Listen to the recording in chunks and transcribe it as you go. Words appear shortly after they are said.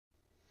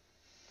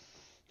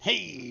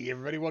Hey,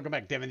 everybody, welcome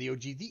back. Devin the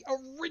OG, the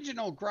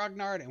original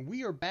Grognard, and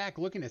we are back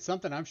looking at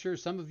something I'm sure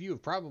some of you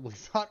have probably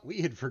thought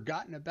we had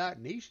forgotten about.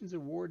 Nations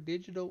of War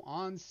Digital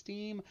on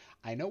Steam.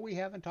 I know we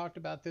haven't talked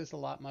about this a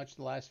lot much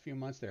the last few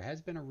months. There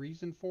has been a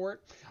reason for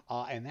it,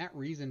 and that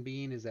reason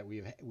being is that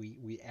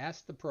we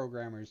asked the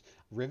programmers,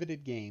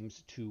 Riveted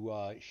Games,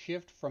 to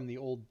shift from the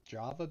old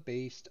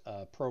Java-based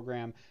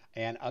program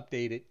and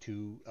update it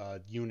to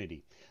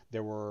Unity.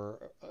 There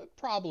were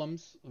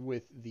problems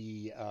with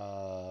the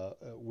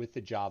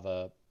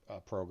Java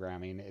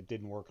programming. It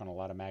didn't work on a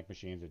lot of Mac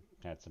machines. It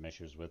had some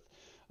issues with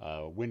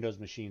Windows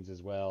machines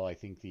as well. I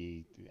think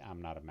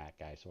I'm not a Mac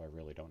guy, so I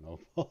really don't know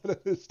a lot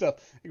of this stuff.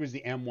 It was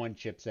the M1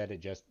 chipset. It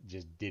just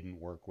didn't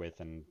work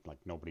with, and like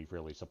nobody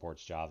really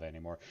supports Java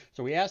anymore.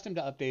 So we asked him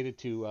to update it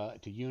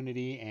to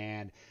Unity,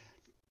 and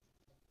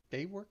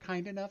they were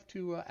kind enough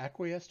to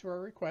acquiesce to our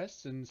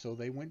requests, and so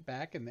they went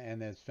back and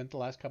have spent the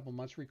last couple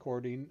months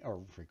reprogramming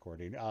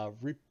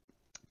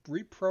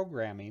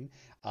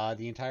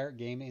the entire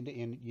game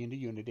into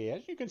Unity,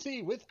 as you can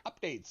see with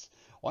updates.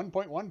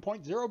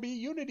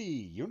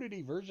 1.1.0b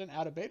Unity version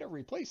out of beta,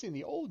 replacing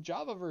the old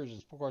Java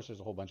versions. Of course, there's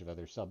a whole bunch of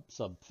other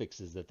sub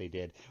fixes that they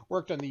did.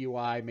 Worked on the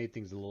UI, made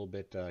things a little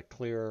bit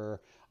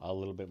clearer, a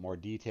little bit more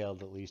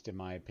detailed, at least in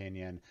my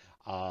opinion.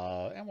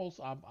 And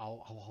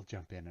I'll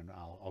jump in and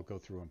I'll go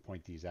through and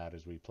point these out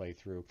as we play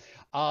through.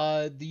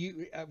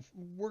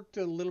 Worked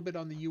a little bit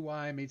on the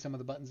UI, made some of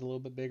the buttons a little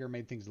bit bigger,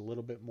 made things a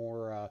little bit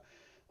more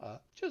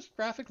just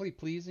graphically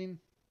pleasing.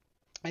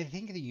 I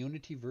think the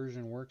Unity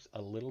version works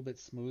a little bit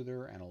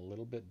smoother and a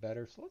little bit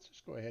better. So let's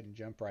just go ahead and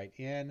jump right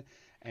in.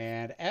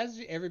 And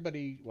as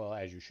everybody, well,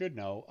 as you should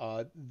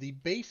know, the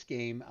base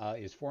game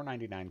is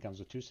 $4.99. Comes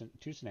with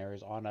two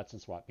scenarios, Aw Nuts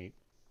and Swap Meet.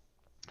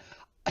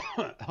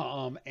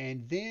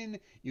 And then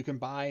you can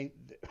buy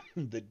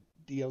the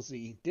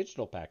DLC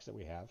digital packs that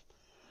we have.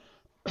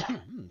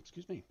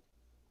 Excuse me.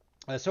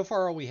 So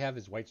far, all we have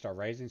is White Star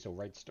Rising. So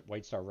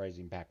White Star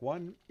Rising Pack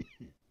 1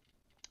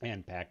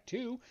 and Pack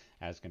 2,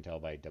 as can tell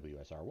by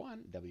WSR1,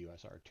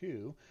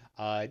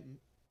 WSR2,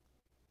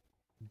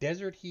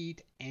 Desert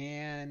Heat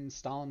and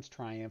Stalin's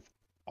Triumph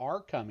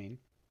are coming.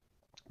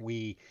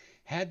 We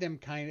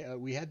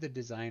we had the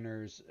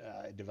designers,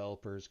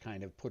 developers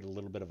kind of put a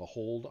little bit of a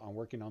hold on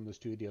working on those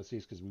two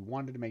DLCs because we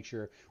wanted to make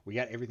sure we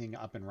got everything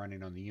up and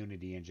running on the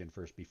Unity engine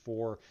first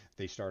before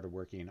they started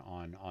working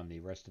on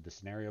the rest of the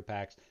scenario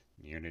packs.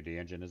 The Unity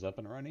engine is up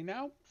and running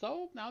now,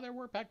 so now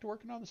we're back to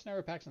working on the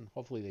scenario packs, and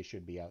hopefully they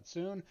should be out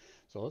soon.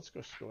 So let's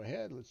go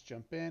ahead, let's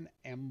jump in,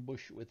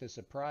 ambush with a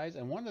surprise.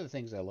 And one of the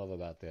things I love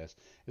about this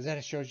is that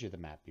it shows you the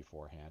map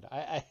beforehand.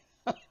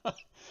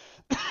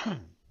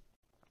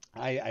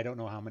 I don't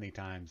know how many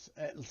times,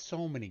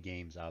 so many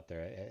games out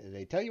there,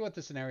 they tell you what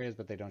the scenario is,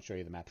 but they don't show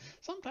you the map.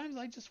 Sometimes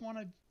I just want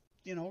to,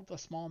 a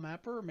small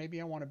mapper, or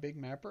maybe I want a big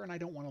mapper, and I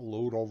don't want to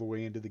load all the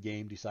way into the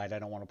game, decide I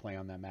don't want to play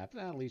on that map.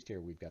 At least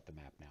here we've got the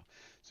map now.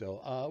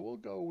 So we'll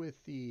go with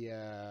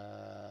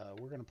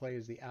we're going to play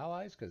as the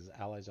Allies, because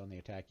Allies on the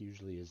attack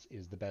usually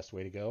is the best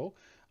way to go.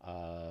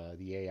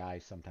 The AI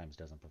sometimes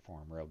doesn't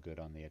perform real good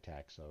on the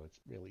attack, so it's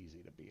real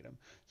easy to beat them.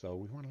 So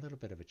we want a little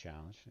bit of a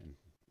challenge, and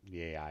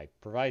the AI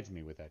provides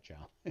me with that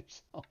challenge.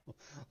 So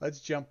let's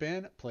jump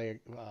in,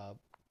 play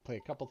a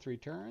couple 3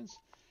 turns,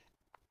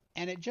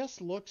 and it just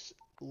looks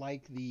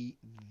like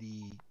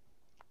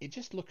it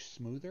just looks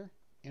smoother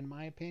in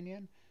my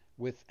opinion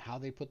with how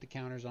they put the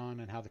counters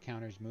on and how the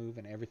counters move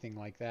and everything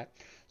like that.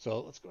 So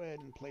let's go ahead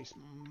and place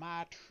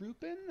my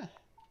troop in.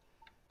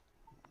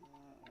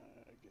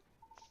 Get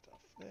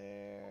stuff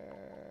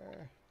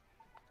there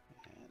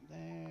and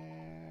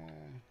there.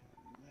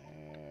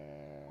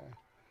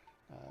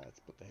 Let's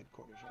put the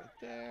headquarters right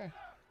there.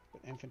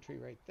 Put infantry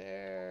right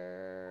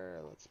there.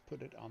 Let's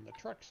put it on the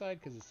truck side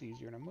because it's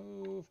easier to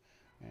move.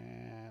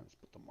 And let's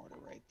put the mortar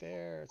right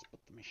there. Let's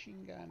put the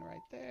machine gun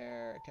right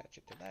there. Attach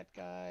it to that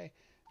guy.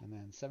 And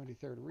then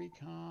 73rd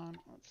Recon.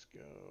 Let's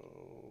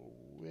go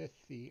with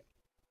the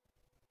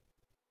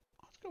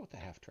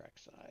half-track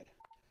side.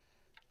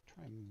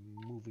 Try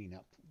moving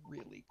up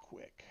really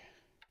quick.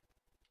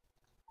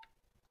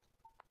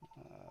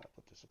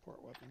 Put the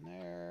support weapon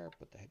there.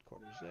 Put the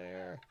headquarters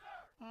there.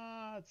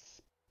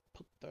 Let's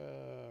put the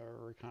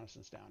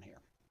reconnaissance down here.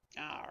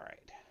 All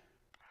right.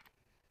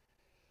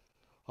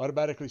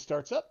 Automatically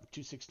starts up.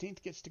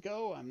 2/16 gets to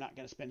go. I'm not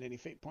going to spend any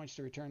fate points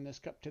to return this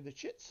cup to the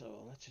chit,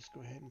 so let's just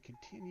go ahead and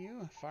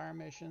continue. Fire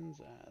missions.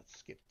 Let's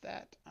skip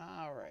that.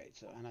 All right.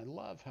 So, and I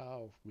love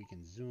how we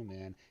can zoom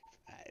in.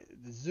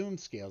 The zoom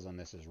scales on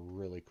this is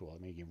really cool. I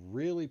mean, you can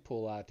really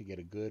pull out to get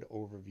a good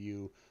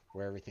overview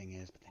where everything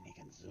is, but then you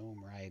can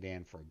zoom right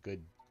in for a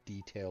good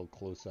detailed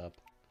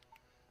close-up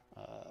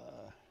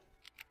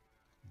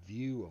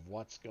view of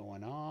what's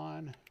going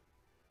on.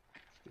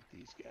 Let's get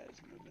these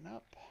guys moving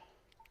up.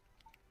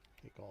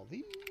 Take all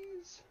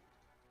these.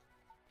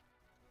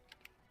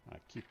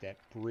 Keep that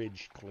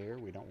bridge clear.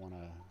 We don't want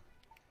to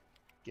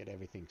get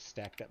everything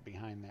stacked up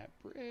behind that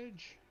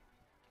bridge.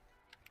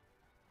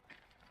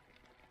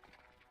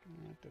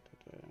 Let's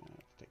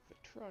take the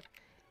truck.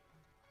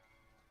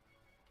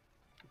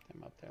 Get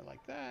them up there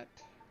like that.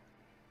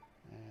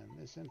 And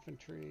this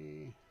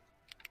infantry,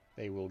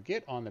 they will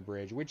get on the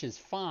bridge, which is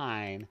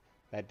fine.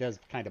 That does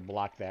kind of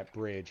block that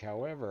bridge.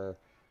 However,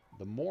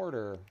 the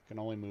mortar can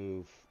only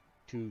move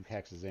 2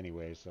 hexes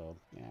anyway, so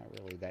yeah,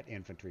 really that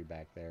infantry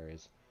back there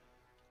is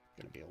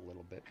going to be a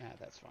little bit,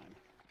 that's fine.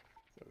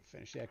 So we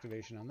finish the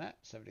activation on that.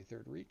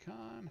 73rd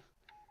Recon.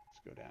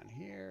 Let's go down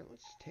here.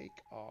 Let's take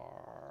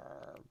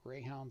our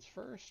Greyhounds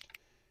first,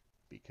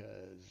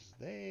 because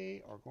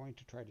they are going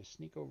to try to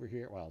sneak over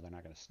here. Well, they're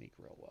not going to sneak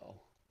real well,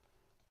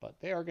 but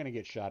they are going to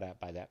get shot at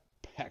by that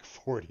Pack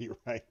 40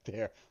 right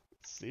there.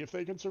 Let's see if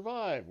they can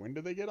survive. When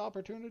do they get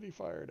opportunity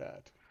fired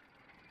at?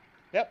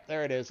 Yep,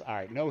 there it is. All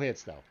right, no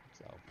hits though,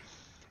 so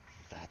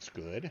that's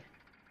good.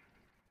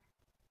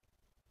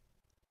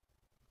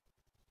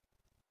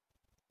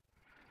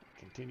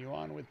 Continue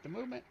on with the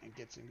movement and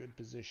gets in good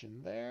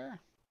position there.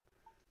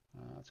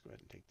 Let's go ahead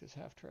and take this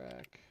half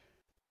track.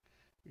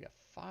 We got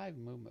 5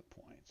 movement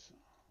points.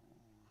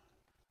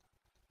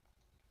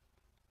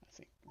 I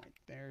think right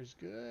there's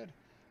good.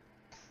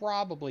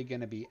 Probably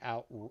going to be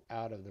out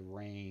of the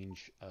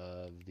range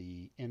of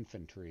the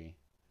infantry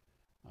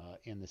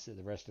in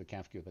the rest of the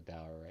Kampfgruppe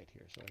right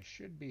here. So I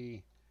should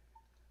be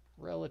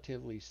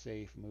relatively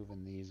safe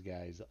moving these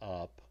guys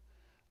up.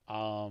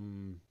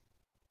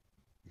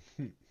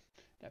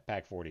 That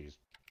Pack 40 is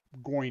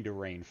going to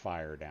rain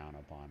fire down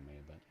upon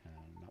me, but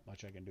not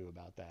much I can do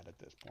about that at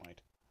this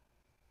point.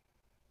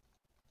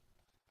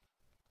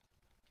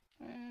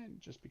 And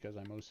just because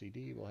I'm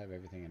OCD, we'll have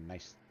everything in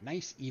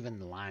nice even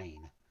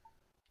line.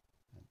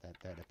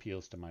 That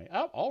appeals to my...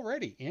 Oh,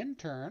 already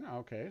intern.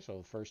 Okay, so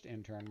the first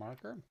intern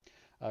marker.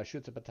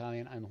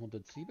 Schützenbataillon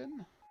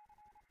 107.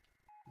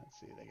 Let's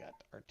see, they got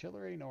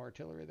artillery. No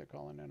artillery. They're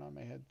calling in on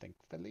my head,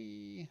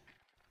 thankfully.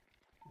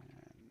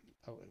 And,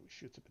 oh,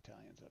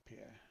 Schützenbatallion's up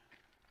here.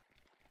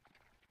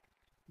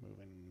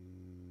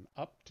 Moving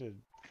up to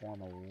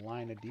form a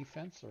line of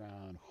defense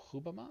around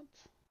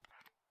Hubemont.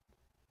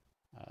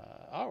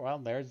 Oh well,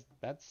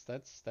 that's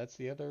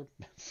the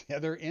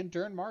other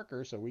intern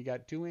marker. So we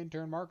got 2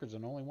 intern markers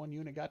and only 1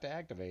 unit got to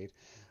activate.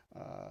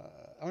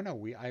 Oh no,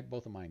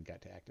 both of mine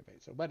got to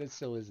activate. So, but it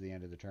still is the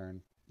end of the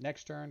turn.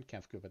 Next turn,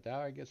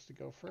 Kampfgruppe gets to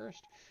go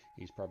first.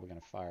 He's probably going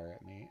to fire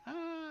at me.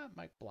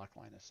 Might block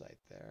line of sight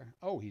there.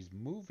 Oh, he's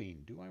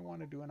moving. Do I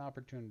want to do an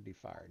opportunity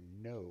fire?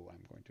 No,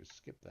 I'm going to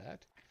skip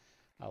that.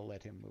 I'll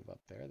let him move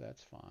up there.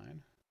 That's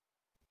fine.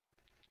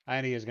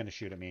 And he is going to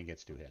shoot at me and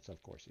gets 2 hits.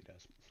 Of course he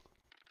does.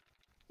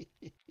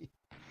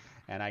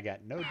 And I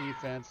got no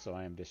defense, so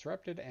I am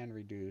disrupted and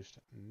reduced.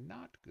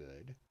 Not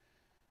good.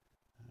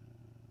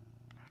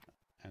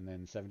 And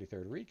then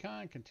 73rd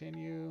Recon,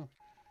 continue.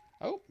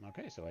 Oh,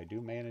 okay, so I do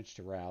manage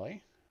to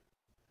rally.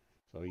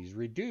 So he's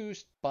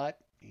reduced, but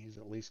he's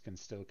at least can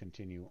still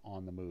continue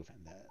on the move.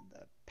 And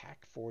the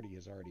Pack 40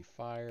 is already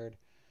fired.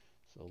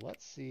 So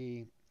let's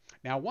see.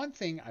 Now, one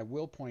thing I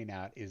will point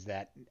out is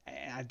that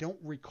I don't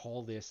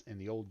recall this in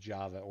the old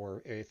Java,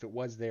 or if it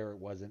was there, it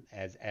wasn't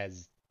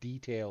as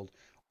detailed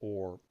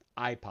or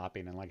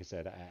eye-popping. And like I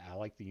said, I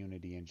like the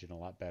Unity engine a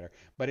lot better.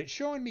 But it's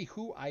showing me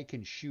who I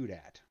can shoot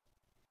at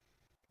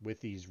with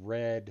these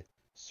red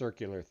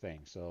circular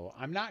things. So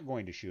I'm not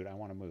going to shoot. I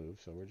want to move.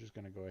 So we're just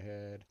going to go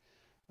ahead.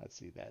 Let's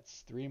see.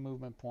 That's 3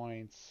 movement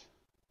points.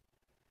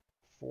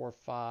 4,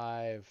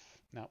 5.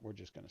 No, we're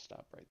just going to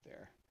stop right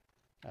there.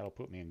 That'll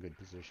put me in good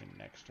position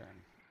next turn.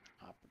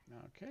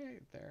 Okay,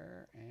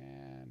 there,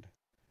 and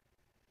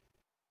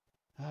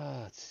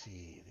let's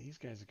see. These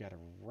guys have got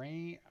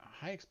a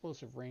high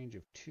explosive range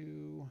of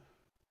 2,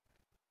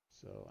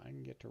 so I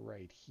can get to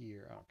right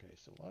here. Okay,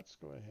 so let's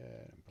go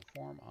ahead and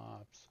perform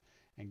ops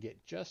and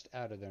get just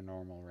out of their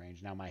normal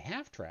range. Now my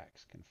half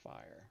tracks can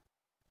fire.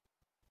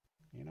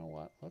 You know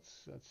what?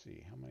 Let's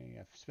see how many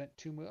I've spent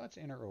 2 moves. Let's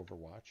enter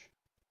Overwatch.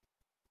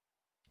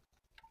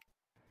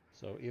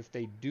 So if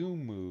they do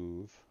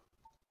move,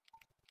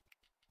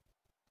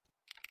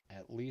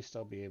 at least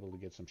I'll be able to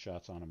get some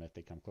shots on them if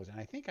they come close. And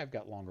I think I've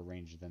got longer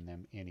range than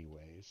them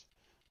anyways.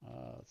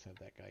 Let's have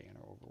that guy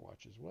enter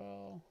Overwatch as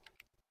well.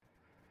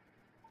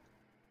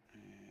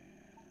 And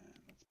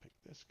let's pick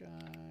this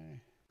guy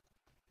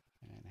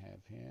and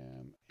have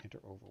him enter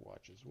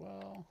Overwatch as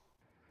well.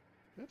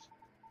 Oops.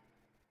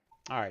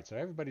 All right, so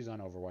everybody's on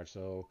Overwatch.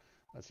 So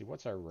let's see,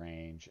 what's our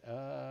range?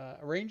 A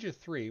range of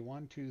 3.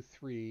 1, 2,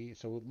 3.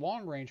 So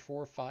long range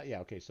 4, 5. Yeah,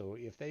 okay. So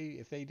if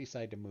they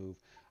decide to move,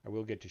 I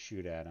will get to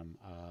shoot at them.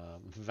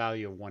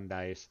 Value of 1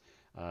 dice.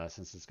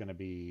 Since it's going to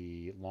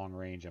be long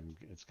range,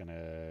 it's going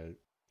to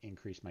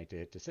increase my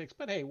hit to 6.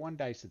 But hey, 1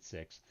 dice at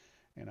 6.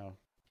 You know,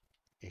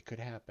 it could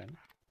happen.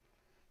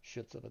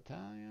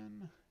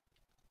 Schützenbataillon.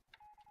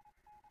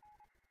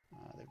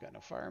 They've got no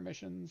fire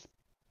missions.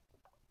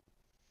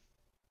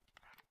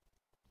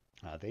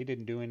 They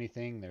didn't do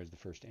anything. There's the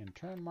first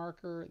intern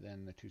marker,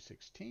 then the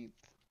 216th.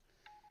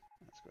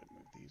 Let's go ahead and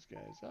move these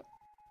guys up.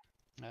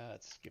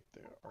 Let's skip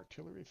the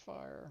artillery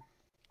fire.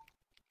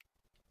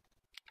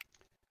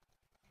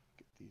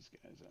 Get these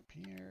guys up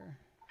here.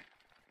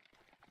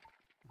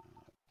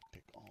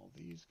 Pick all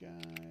these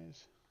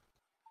guys.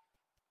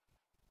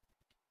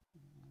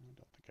 I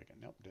don't think I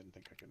can. No, Nope, didn't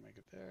think I could make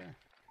it there.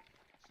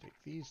 Let's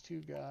take these two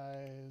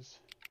guys.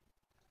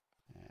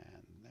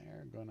 And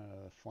they're going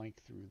to flank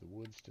through the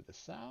woods to the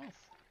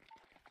south.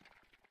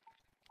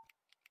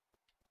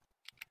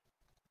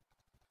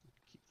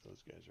 Keep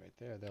those guys right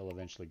there. They'll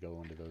eventually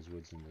go into those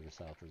woods into the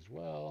south as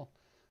well.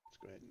 Let's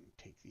go ahead and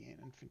take the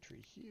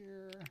infantry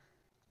here.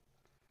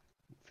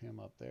 Move him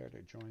up there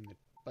to join the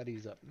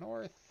buddies up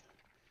north.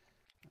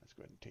 Let's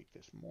go ahead and take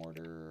this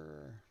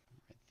mortar.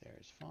 Right there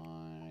is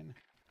fine.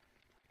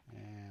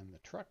 And the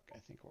truck, I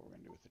think what we're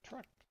going to do with the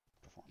truck,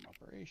 perform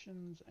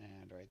operations,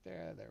 and right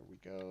there we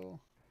go.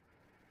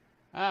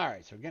 All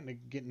right, so getting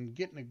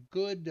a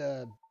good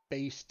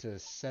base to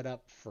set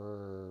up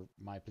for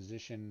my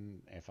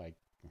position. If I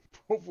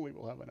hopefully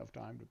will have enough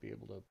time to be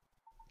able to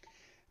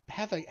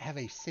have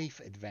a safe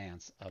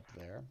advance up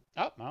there.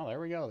 Oh, well, there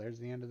we go. There's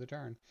the end of the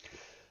turn.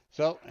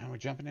 So, and we're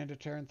jumping into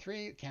turn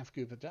 3.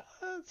 Kampfgruppe Dauer.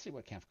 Let's see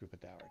what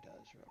Kampfgruppe Dauer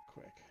does real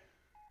quick.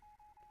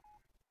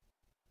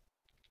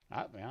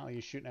 Ah, well,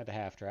 he's shooting at the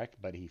half track,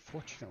 but he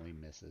fortunately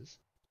misses.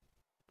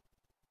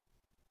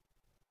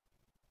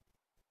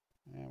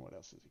 And what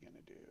else is he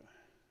going to do?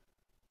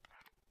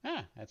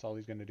 Ah, that's all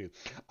he's going to do.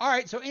 All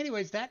right, so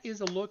anyways, that is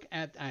a look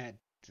at...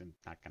 I'm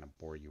not going to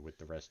bore you with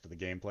the rest of the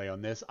gameplay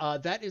on this.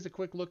 That is a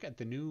quick look at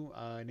the new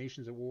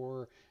Nations at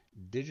War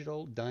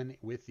Digital done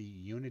with the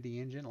Unity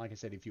engine. Like I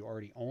said, if you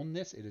already own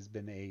this, it has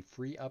been a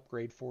free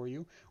upgrade for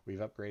you. We've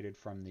upgraded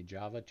from the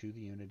Java to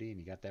the Unity, and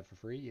you got that for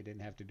free. You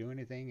didn't have to do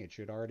anything. It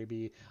should already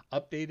be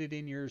updated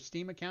in your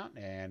Steam account,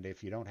 and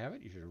if you don't have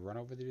it, you should run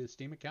over to the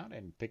Steam account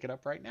and pick it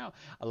up right now.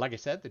 Like I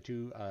said, the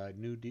two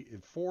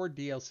four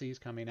DLCs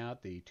coming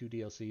out, the 2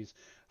 DLCs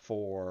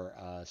for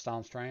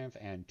Stalin's Triumph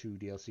and 2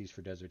 DLCs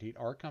for Desert Heat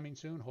are coming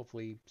soon,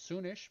 hopefully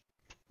soonish.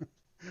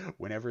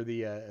 Whenever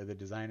the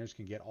designers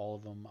can get all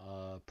of them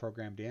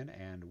programmed in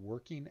and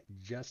working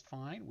just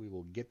fine, we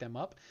will get them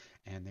up,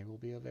 and they will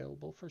be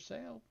available for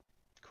sale.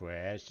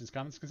 Questions,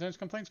 comments, concerns,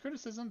 complaints,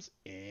 criticisms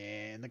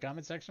in the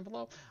comment section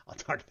below. I'll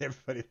talk to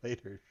everybody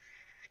later.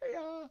 See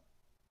ya!